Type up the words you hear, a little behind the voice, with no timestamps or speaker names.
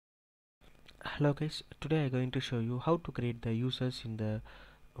Hello guys, today I'm going to show you how to create the users in the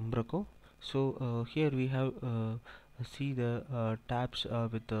Umbraco. So here we have see the tabs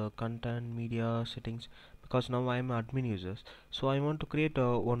with the content, media, settings, because now I am admin users. So I want to create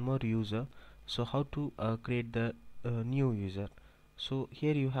one more user. So how to create the new user? So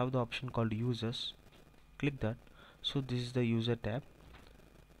here you have the option called users. Click that. So this is the user tab.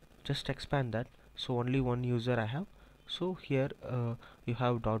 Just expand that. So only one user I have. So here you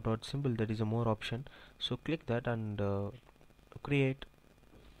have dot dot symbol, that is a more option. So click that and create.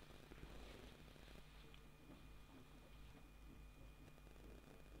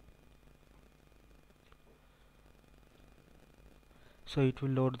 So it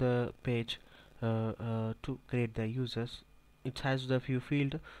will load the page to create the users. It has the few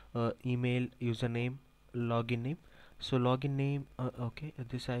field, email, username, login name. So login name, okay,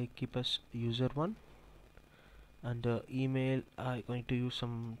 this I keep as user1, and email I going to use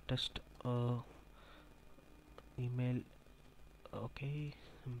some test email. Okay,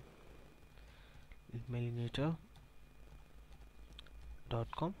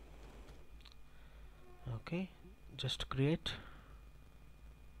 emailinator.com. Okay, just create.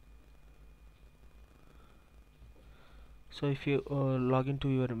 So if you log into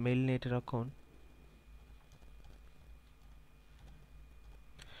your Mailinator account,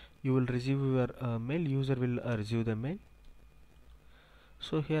 you will receive your mail. User will receive the mail.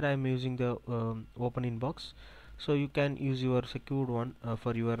 So here I am using the open inbox. So you can use your secured one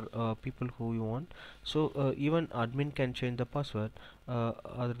for your people who you want. So even admin can change the password.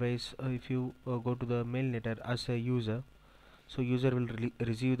 Otherwise, if you go to the Mailinator as a user, so user will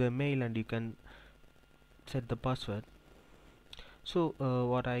receive the mail and you can set the password. So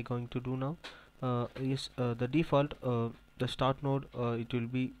what I going to do now is the default the start node, it will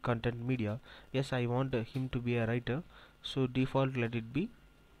be content media. Yes, I want him to be a writer, so default let it be.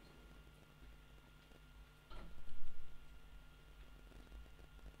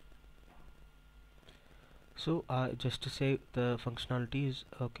 So just to save the functionality is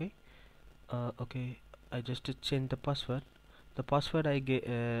okay. Okay, I just change the password. The password I give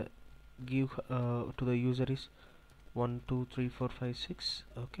to the user is 123456.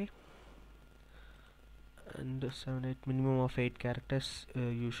 Okay, and 78, minimum of 8 characters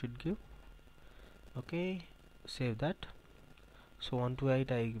you should give. Okay, save that. So 1 to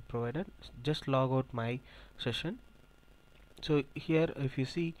 8 I provided. Just log out my session. So here if you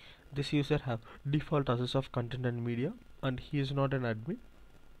see, this user have default access of content and media, and he is not an admin,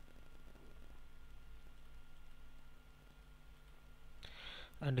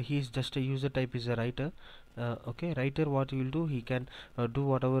 and he is just a user type is a writer. Okay, writer, what he will do, he can do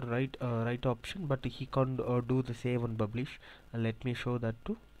whatever write option, but he can't do the save and publish. Let me show that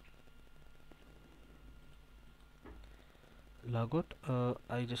too. Log out.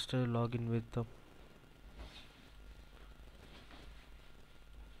 I just log in with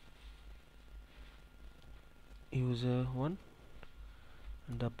user 1,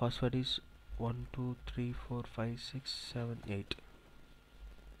 and the password is 12345678.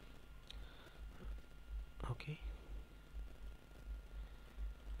 Okay,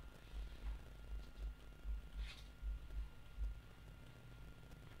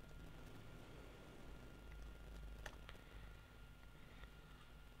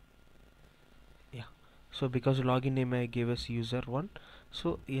 yeah. So because login name I gave us user1,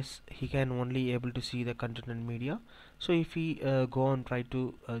 so yes, he can only able to see the content and media. So if he go and try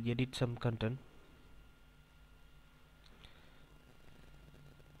to edit some content,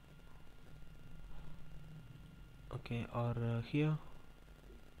 okay, or here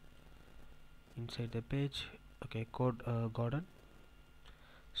inside the page, okay, code Gordon.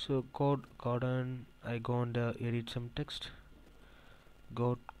 So code Gordon, I go and edit some text.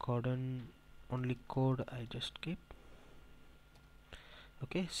 Gordon, only code I just keep.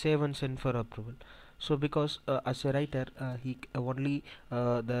 Okay, save and send for approval. So because as a writer, he only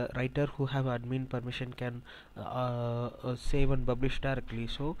the writer who have admin permission can save and publish directly,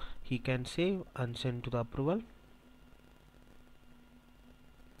 so he can save and send to the approval.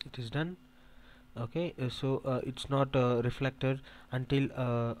 It is done. Okay, so it's not reflected until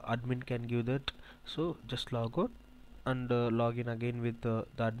admin can give that. So just log out and log in again with the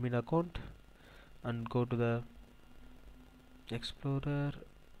admin account and go to the Explorer,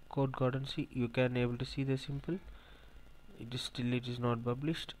 code garden. See, you can able to see the simple. It is still, it is not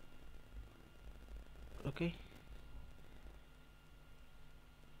published. Okay,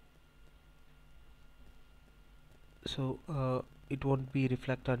 so it won't be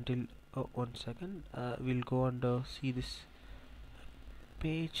reflect until 1 second. We'll go and see this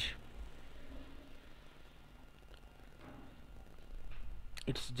page.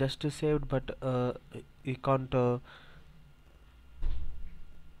 it's just saved, but you can't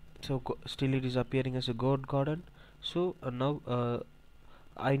still it is appearing as a goat garden. So now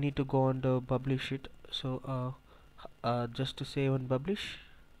I need to go and publish it. So just to save and publish.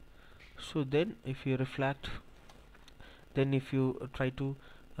 So then if you reflect, then if you try to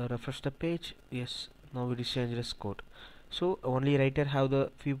refresh the page, yes, now it is changed as code. So only writer have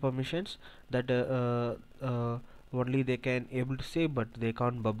the few permissions that only they can able to save, but they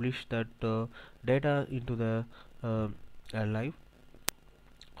can't publish that data into the live.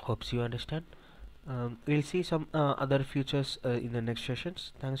 Hopes you understand. We'll see some other features in the next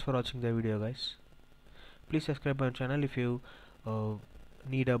sessions. Thanks for watching the video, guys. Please subscribe my channel if you uh,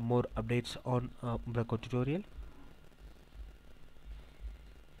 need more updates on Umbraco tutorial.